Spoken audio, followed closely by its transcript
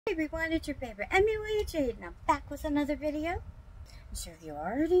Hey everyone, it's your favorite everyday Jade, and I'm back with another video. I'm sure you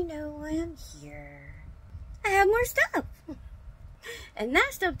already know why I'm here. I have more stuff. And that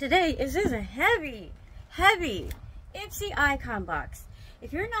stuff today is just a heavy Ipsy icon box.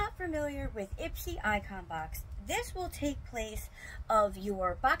 If you're not familiar with Ipsy icon box, this will take place of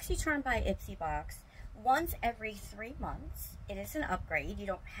your BoxyCharm by Ipsy box once every 3 months. It is an upgrade. You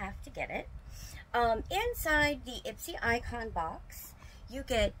don't have to get it. Inside the Ipsy icon box, you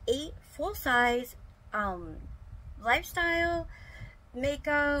get 8 full-size lifestyle,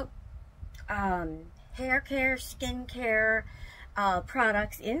 makeup, hair care, skin care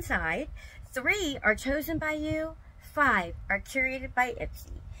products inside. 3 are chosen by you, 5 are curated by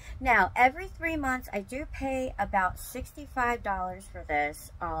Ipsy. Now, every 3 months, I do pay about $65 for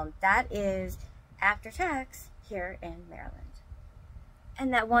this. That is after tax here in Maryland.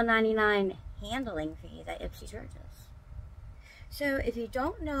 And that $1.99 handling fee that Ipsy charges. So if you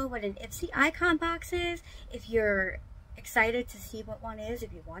don't know what an Ipsy icon box is, if you're excited to see what one is,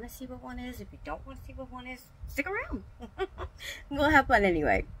 if you want to see what one is, if you don't want to see what one is, stick around. We'll have fun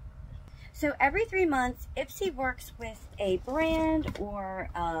anyway. So every 3 months, Ipsy works with a brand or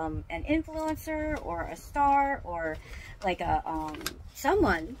an influencer or a star or like a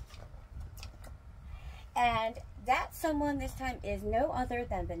someone. And that someone this time is no other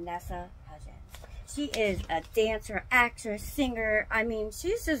than Vanessa. She is a dancer, actress, singer. I mean,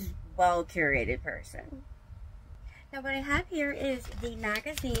 she's just well-curated person. Now, what I have here is the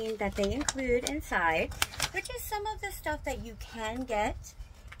magazine that they include inside, which is some of the stuff that you can get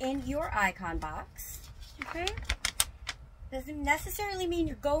in your icon box. Okay? Doesn't necessarily mean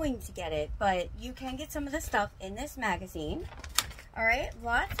you're going to get it, but you can get some of the stuff in this magazine. Alright,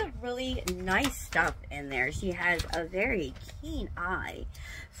 lots of really nice stuff in there. She has a very keen eye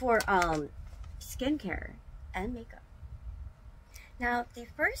for skincare and makeup. Now, the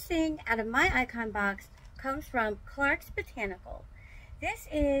first thing out of my icon box comes from Clark's Botanical. This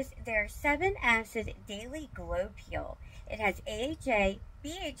is their 7-acid daily glow peel. It has AHA,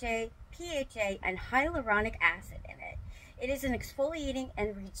 BHA, PHA, and hyaluronic acid in it. It is an exfoliating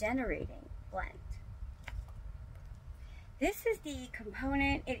and regenerating blend. This is the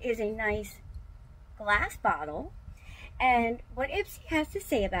component. It is a nice glass bottle. And what Ipsy has to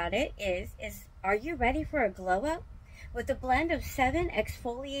say about it is are you ready for a glow up? With a blend of 7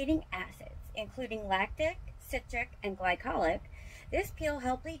 exfoliating acids, including lactic, citric, and glycolic, this peel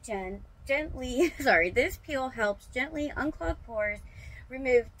helps gently unclog pores,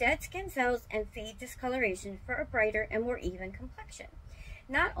 remove dead skin cells, and fade discoloration for a brighter and more even complexion.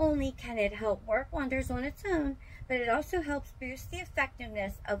 Not only can it help work wonders on its own, but it also helps boost the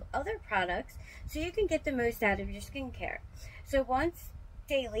effectiveness of other products so you can get the most out of your skincare. So once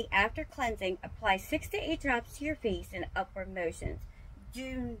daily after cleansing, apply 6 to 8 drops to your face in upward motions.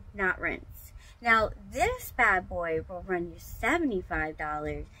 Do not rinse. Now, this bad boy will run you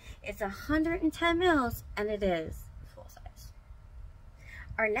 $75. It's 110 mils, and it is full size.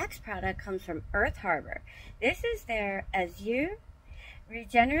 Our next product comes from Earth Harbor. This is their Azure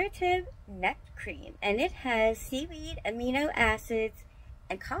Regenerative Neck Cream, and it has seaweed amino acids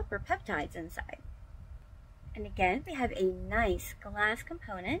and copper peptides inside. And again, we have a nice glass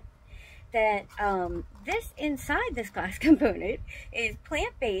component that inside this glass component is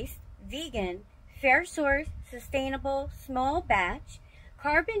plant-based, vegan, fair source, sustainable, small batch,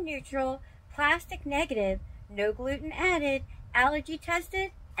 carbon neutral, plastic negative, no gluten added, allergy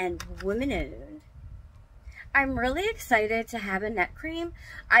tested, and women owned. I'm really excited to have a neck cream.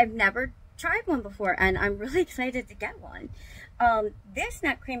 I've never tried one before, and I'm really excited to get one. This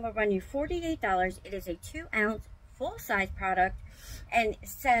neck cream will run you $48. It is a 2-ounce full-size product, and it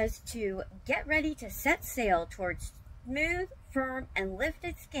says to get ready to set sail towards smooth, firm, and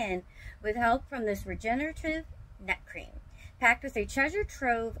lifted skin with help from this regenerative neck cream. Packed with a treasure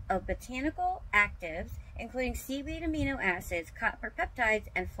trove of botanical actives, including seaweed amino acids, copper peptides,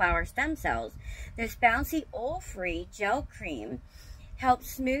 and flower stem cells, this bouncy oil-free gel cream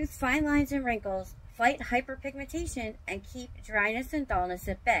helps smooth fine lines and wrinkles, fight hyperpigmentation, and keep dryness and dullness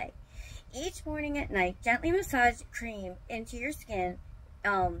at bay. Each morning at night, gently massage cream into your skin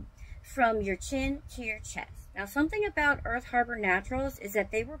from your chin to your chest. Now, something about Earth Harbor Naturals is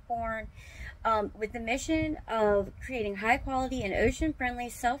that they were born with the mission of creating high-quality and ocean-friendly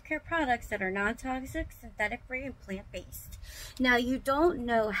self-care products that are non-toxic, synthetic-free, and plant-based. Now, you don't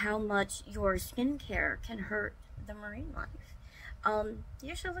know how much your skincare can hurt the marine life.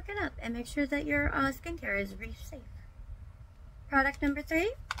 You should look it up and make sure that your skincare is reef safe. Product number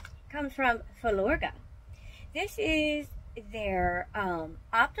 3 comes from Filorga. This is their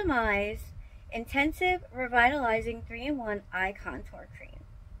Optimized Intensive Revitalizing 3-in-1 Eye Contour Cream.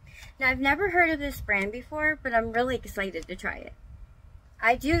 Now, I've never heard of this brand before, but I'm really excited to try it.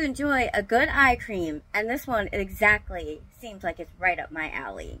 I do enjoy a good eye cream, and this one exactly seems like it's right up my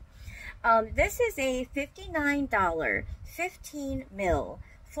alley. This is a $59 15 ml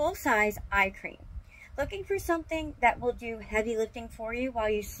full-size eye cream. Looking for something that will do heavy lifting for you while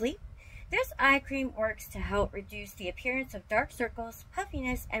you sleep? This eye cream works to help reduce the appearance of dark circles,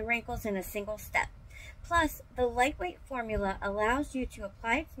 puffiness, and wrinkles in a single step. Plus, the lightweight formula allows you to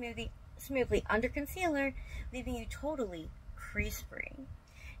apply it smoothly under concealer, leaving you totally crease-free.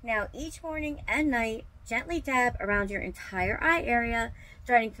 Now, each morning and night, gently dab around your entire eye area,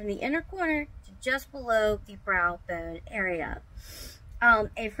 starting from the inner corner to just below the brow bone area.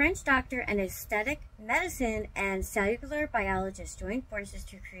 A French doctor and aesthetic medicine and cellular biologist joined forces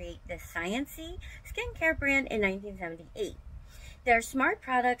to create this sciencey skincare brand in 1978. Their smart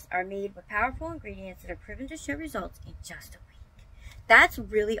products are made with powerful ingredients that are proven to show results in just a week. That's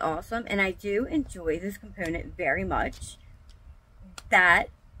really awesome, and I do enjoy this component very much. That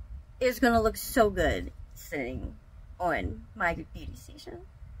is going to look so good sitting on my beauty station.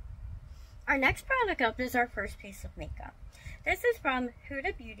 Our next product up is our first piece of makeup. This is from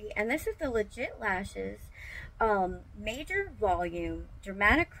Huda Beauty, and this is the Legit Lashes Major Volume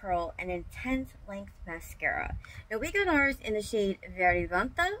Dramatic Curl and Intense Length Mascara. Now, we got ours in the shade Very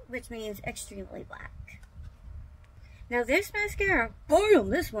Vanta, which means extremely black. Now, this mascara, boom,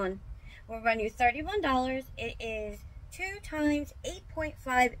 this one, will run you $31. It is 2 times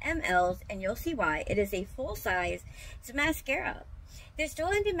 8.5 ml, and you'll see why. It is a full size. It's a mascara. This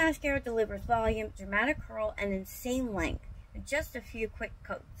dual-ended mascara delivers volume, dramatic curl, and insane length in just a few quick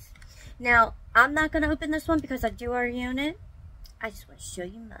coats. Now, I'm not going to open this one because I do already own it. I just want to show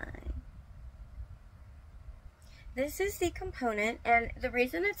you mine. This is the component, and the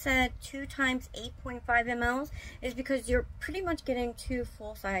reason it said 2 times 8.5 ml is because you're pretty much getting 2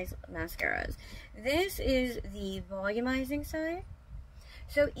 full-size mascaras. This is the volumizing side.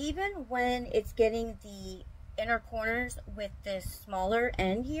 So even when it's getting the inner corners with this smaller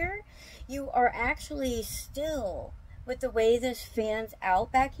end here, you are actually still, with the way this fans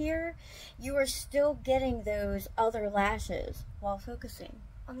out back here, you are still getting those other lashes while focusing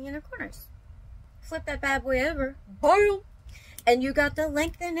on the inner corners. Flip that bad boy over, boom, and you got the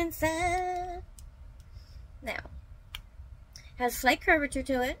lengthen inside. Now, has slight curvature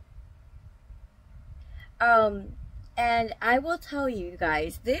to it. And I will tell you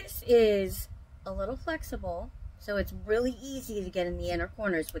guys, this is a little flexible, so it's really easy to get in the inner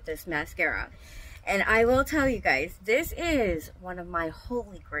corners with this mascara. And I will tell you guys, this is one of my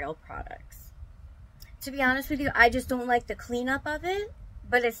holy grail products. To be honest with you, I just don't like the cleanup of it,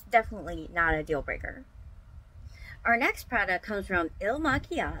 but it's definitely not a deal breaker. Our next product comes from Il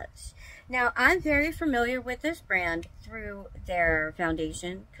Makiage. Now, I'm very familiar with this brand through their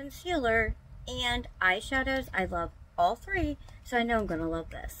foundation, concealer, and eyeshadows. I love all three, so I know I'm going to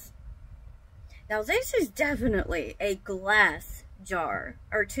love this. Now, this is definitely a glass jar,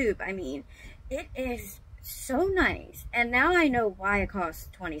 or tube, I mean. It is so nice, and now I know why it costs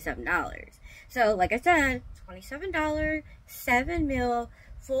 $27. So, like I said, $27, 7 ml,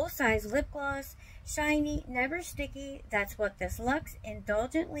 full-size lip gloss, shiny, never sticky. That's what this luxe,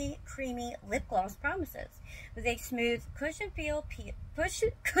 indulgently creamy lip gloss promises. With a smooth cushion feel,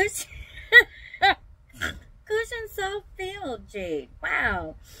 cushion soft feel, Jade.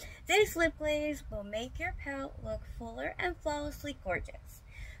 Wow. This lip glaze will make your palette look fuller and flawlessly gorgeous.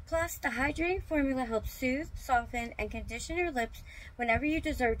 Plus, the hydrating formula helps soothe, soften, and condition your lips whenever you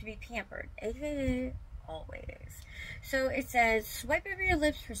deserve to be pampered. Always. So it says, swipe over your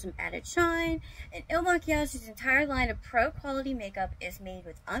lips for some added shine. And Il Makiage's entire line of pro-quality makeup is made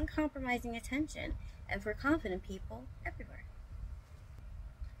with uncompromising attention and for confident people everywhere.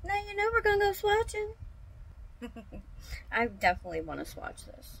 Now you know we're gonna go swatching. I definitely want to swatch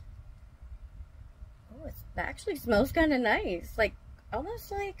this. Oh, it actually smells kind of nice. Like,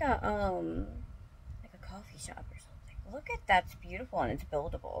 almost like a coffee shop or something. Look at that, it's beautiful and it's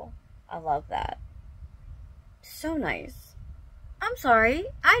buildable. I love that. So nice. I'm sorry,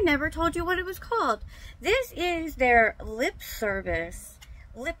 I never told you what it was called. This is their lip service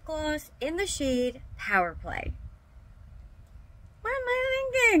lip gloss in the shade Power Play. What am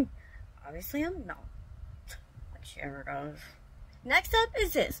I thinking? Obviously I'm not. Like she ever does. Next up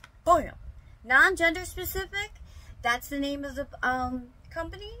is this. Boom. Non-gender specific. That's the name of the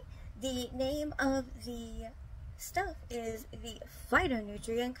company. The name of the stuff is the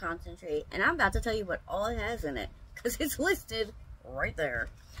phytonutrient concentrate, and I'm about to tell you what all it has in it because it's listed right there.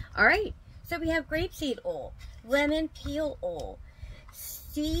 All right, so we have grapeseed oil, lemon peel oil,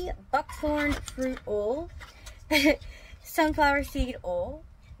 sea buckthorn fruit oil, sunflower seed oil,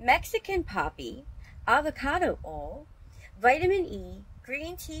 Mexican poppy, avocado oil, vitamin E,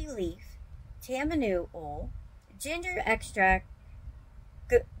 green tea leaf, tamanu oil, ginger extract,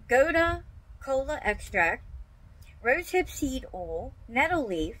 Gouda cola extract, rosehip seed oil, nettle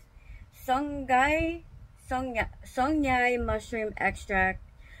leaf, songhai mushroom extract,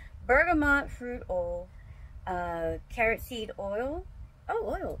 bergamot fruit oil, carrot seed oil. Oh,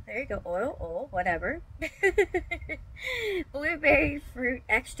 oil. There you go. Oil, whatever. Blueberry fruit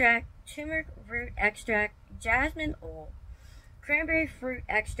extract, turmeric root extract, jasmine oil, cranberry fruit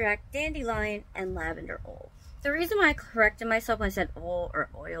extract, dandelion, and lavender oil. The reason why I corrected myself when I said oil or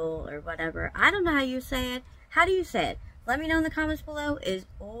whatever, I don't know how you say it. How do you say it? Let me know in the comments below. Is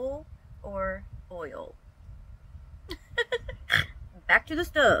oil or oil? Back to the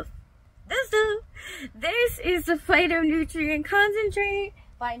stuff. This is the phytonutrient concentrate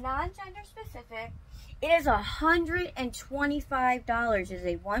by non-gender specific. It is $125. It is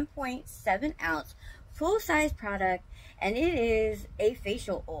a 1.7 ounce full-size product, and it is a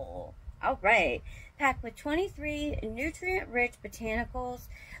facial oil. Alright, packed with 23 nutrient-rich botanicals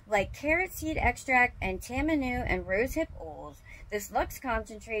like carrot seed extract and tamanu and rosehip oils. This Luxe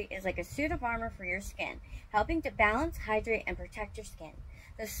concentrate is like a suit of armor for your skin, helping to balance, hydrate, and protect your skin.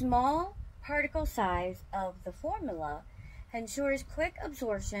 The small particle size of the formula ensures quick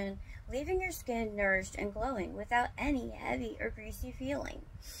absorption, leaving your skin nourished and glowing without any heavy or greasy feeling.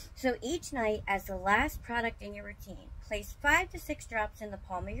 So each night, as the last product in your routine, place 5 to 6 drops in the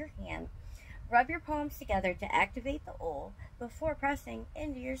palm of your hand. Rub your palms together to activate the oil before pressing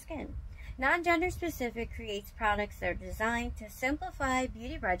into your skin. Non-gender specific creates products that are designed to simplify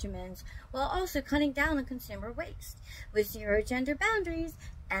beauty regimens while also cutting down on consumer waste. With zero gender boundaries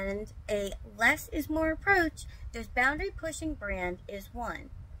and a less is more approach, this boundary-pushing brand is one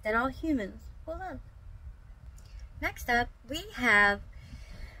that all humans will love. Next up, we have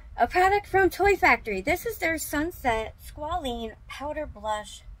a product from Toy Factory. This is their Sunset Squalene Powder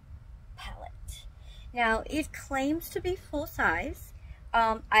Blush Palette. Now, it claims to be full size.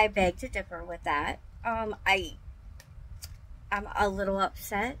 I beg to differ with that. I'm a little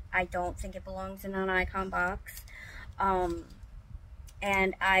upset. I don't think it belongs in an icon box. And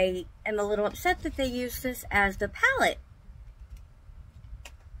I am a little upset that they use this as the palette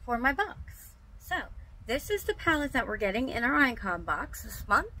for my box. So, this is the palette that we're getting in our icon box this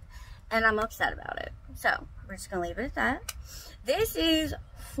month, and I'm upset about it. So, we're just going to leave it at that. This is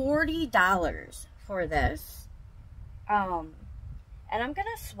 $40 for this. And I'm going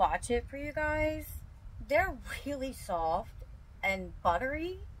to swatch it for you guys. They're really soft and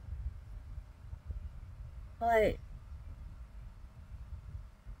buttery, but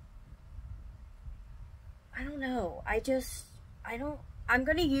I don't know. I'm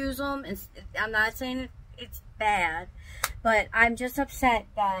going to use them, and I'm not saying it's bad, but I'm just upset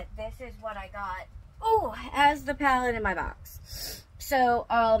that this is what I got, as the palette in my box. So,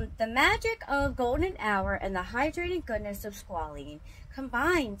 the magic of golden hour and the hydrating goodness of squalene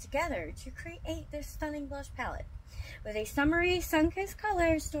combine together to create this stunning blush palette. With a summery, sun-kissed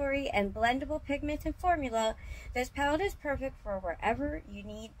color story and blendable pigmented formula, this palette is perfect for whenever you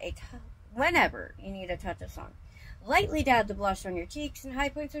need a touch of sun. Lightly dab the blush on your cheeks and high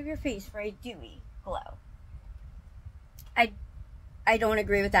points of your face for a dewy glow. I don't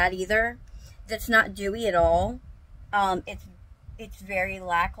agree with that either. That's not dewy at all. It's very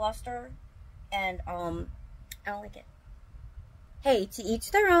lackluster, and I don't like it. Hey, to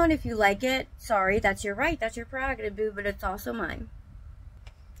each their own. If you like it, sorry, that's your right, that's your prerogative, boo, but it's also mine.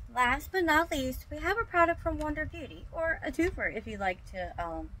 Last but not least, we have a product from Wonder Beauty, or a twofer if you like to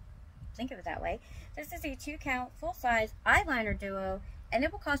think of it that way. This is a 2-count full-size eyeliner duo, and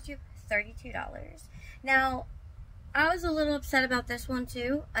it will cost you $32. Now, I was a little upset about this one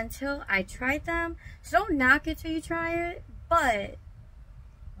too until I tried them. So don't knock it till you try it, but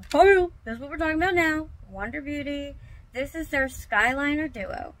boom, this is what we're talking about now. Wonder Beauty. This is their Skyliner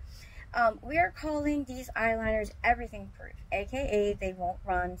Duo. We are calling these eyeliners everything proof, aka they won't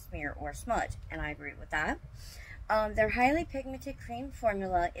run, smear, or smudge, and I agree with that. Their highly pigmented cream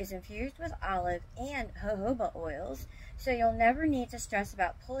formula is infused with olive and jojoba oils, so you'll never need to stress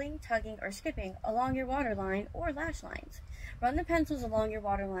about pulling, tugging, or skipping along your waterline or lash lines. Run the pencils along your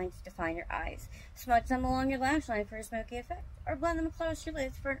waterline to define your eyes. Smudge them along your lash line for a smoky effect, or blend them across your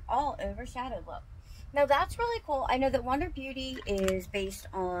lids for an all-overshadowed look. Now that's really cool. I know that Wonder Beauty is based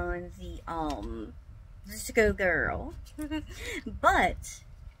on the, Just Go Girl, but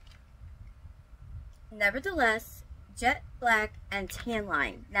nevertheless, jet black and tan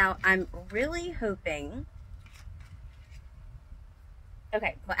line. Now, I'm really hoping...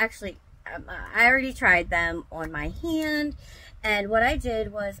 Okay, well, actually, I already tried them on my hand, and what I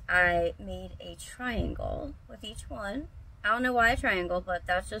did was I made a triangle with each one. I don't know why a triangle, but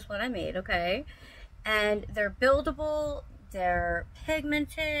that's just what I made, okay? And they're buildable, they're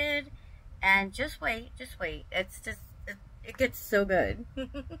pigmented, and just wait. It's just, it gets so good.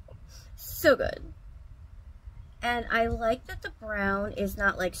 So good. And I like that the brown is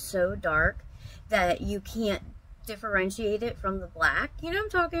not like so dark that you can't differentiate it from the black. You know what I'm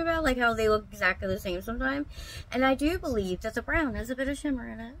talking about? Like how they look exactly the same sometimes. And I do believe that the brown has a bit of shimmer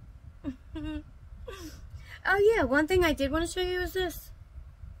in it. Oh yeah, one thing I did want to show you is this.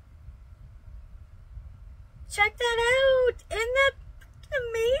 Check that out! Isn't that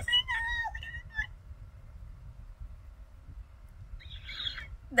amazing?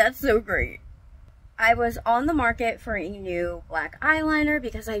 That's so great. I was on the market for a new black eyeliner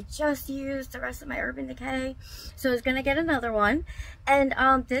because I just used the rest of my Urban Decay. So I was going to get another one. And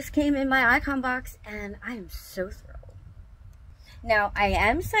this came in my icon box and I am so thrilled. Now, I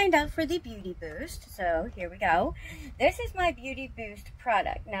am signed up for the Beauty Boost. So here we go. This is my Beauty Boost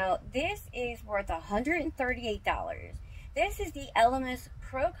product. Now, this is worth $138. This is the Elemis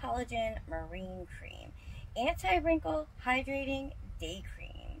Pro Collagen Marine Cream. Anti-wrinkle, hydrating day cream.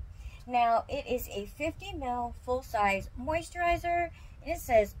 Now, it is a 50 ml full-size moisturizer, and it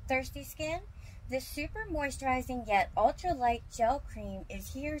says thirsty skin. This super moisturizing yet ultra-light gel cream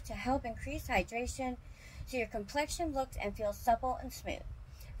is here to help increase hydration so your complexion looks and feels supple and smooth.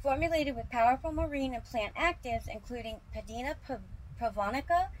 Formulated with powerful marine and plant actives, including Padina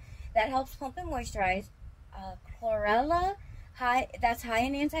pravonica, that helps plump and moisturize, chlorella, that's high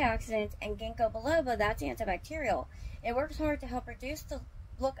in antioxidants, and ginkgo biloba, that's antibacterial. It works hard to help reduce the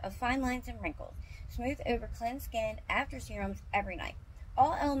look of fine lines and wrinkles. Smooth over cleansed skin after serums every night.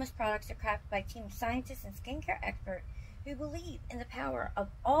 All Elemis products are crafted by a team of scientists and skincare experts who believe in the power of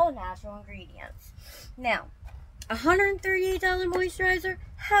all natural ingredients. Now, $138 moisturizer?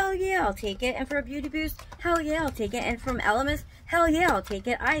 Hell yeah, I'll take it. And for a Beauty Boost? Hell yeah, I'll take it. And from Elemis? Hell yeah, I'll take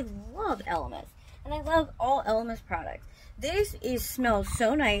it. I love Elemis. And I love all Elemis products. This smells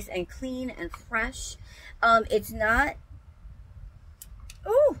so nice and clean and fresh. It's not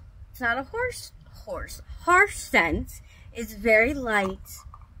a harsh scent. It's very light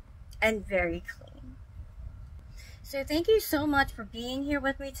and very clean. So thank you so much for being here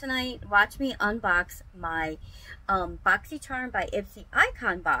with me tonight. Watch me unbox my BoxyCharm by Ipsy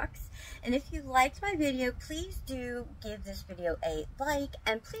icon box. And if you liked my video, please do give this video a like,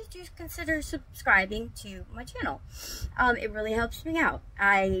 and please do consider subscribing to my channel. It really helps me out.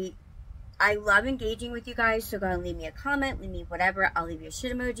 I love engaging with you guys, so go and leave me a comment, leave me whatever. I'll leave you a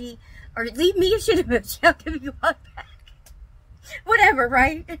shit emoji, or leave me a shit emoji. I'll give you one back. Whatever,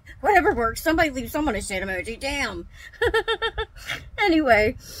 right? Whatever works. Somebody leave someone a shit emoji. Damn.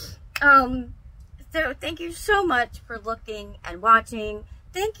 Anyway, so thank you so much for looking and watching.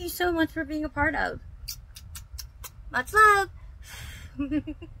 Thank you so much for being a part of. Much love. Bye.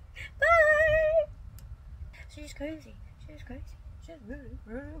 She's crazy. She's crazy. She's really,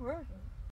 really crazy.